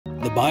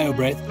The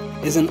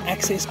Bio-Breath is an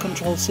access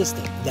control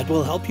system that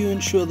will help you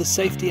ensure the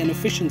safety and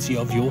efficiency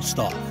of your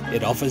staff.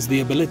 It offers the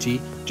ability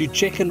to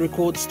check and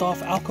record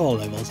staff alcohol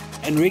levels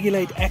and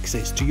regulate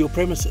access to your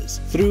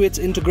premises through its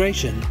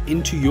integration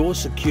into your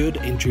secured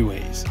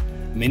entryways.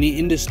 Many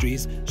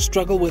industries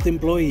struggle with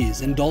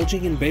employees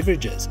indulging in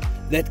beverages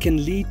that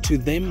can lead to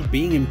them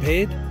being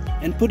impaired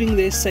and putting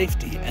their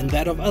safety and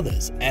that of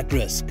others at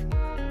risk.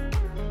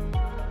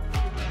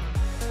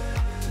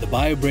 The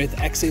Bio-Breath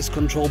Access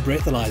Control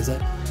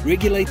Breathalyzer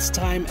regulates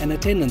time and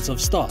attendance of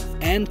staff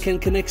and can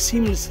connect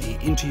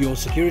seamlessly into your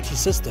security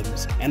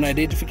systems and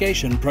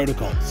identification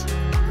protocols.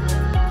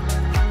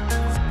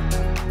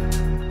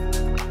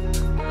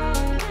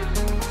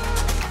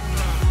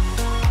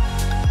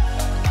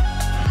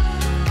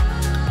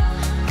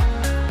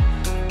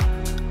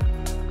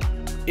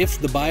 If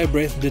the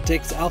Bio-Breath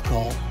detects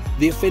alcohol,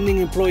 the offending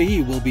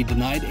employee will be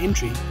denied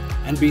entry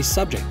and be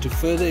subject to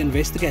further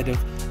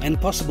investigative and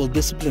possible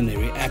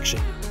disciplinary action.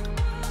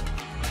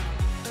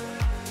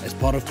 As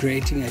part of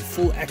creating a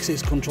full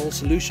access control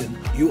solution,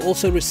 you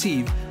also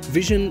receive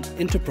Vision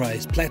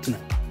Enterprise Platinum,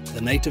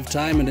 the native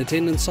time and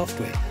attendance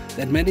software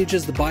that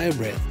manages the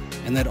Bio-Breath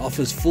and that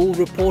offers full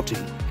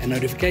reporting and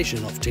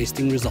notification of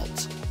testing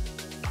results.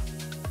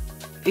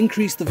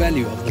 Increase the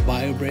value of the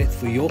Bio-Breath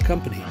for your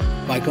company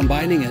by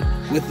combining it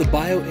with the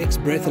Bio-X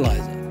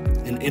Breathalyzer,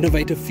 an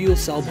innovative fuel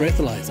cell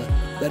breathalyzer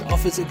that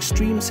offers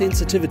extreme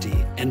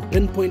sensitivity and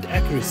pinpoint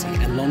accuracy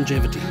and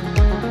longevity.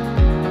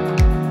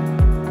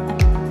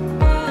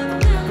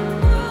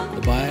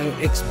 The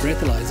Bio-X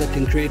Breathalyzer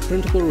can create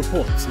printable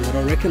reports that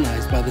are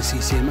recognized by the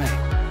CCMA.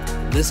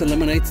 This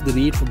eliminates the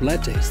need for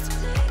blood tests,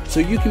 so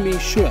you can be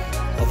sure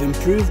of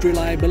improved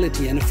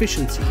reliability and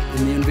efficiency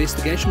in the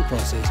investigation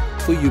process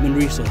for human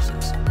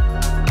resources.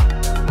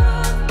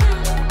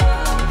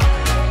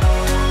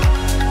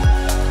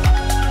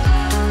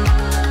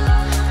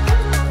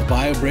 The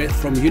Bio-Breath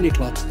from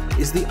Uniclox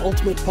is the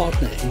ultimate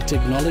partner in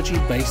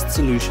technology-based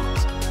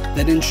solutions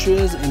that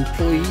ensures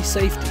employee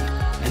safety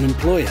and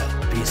employer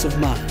peace of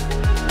mind.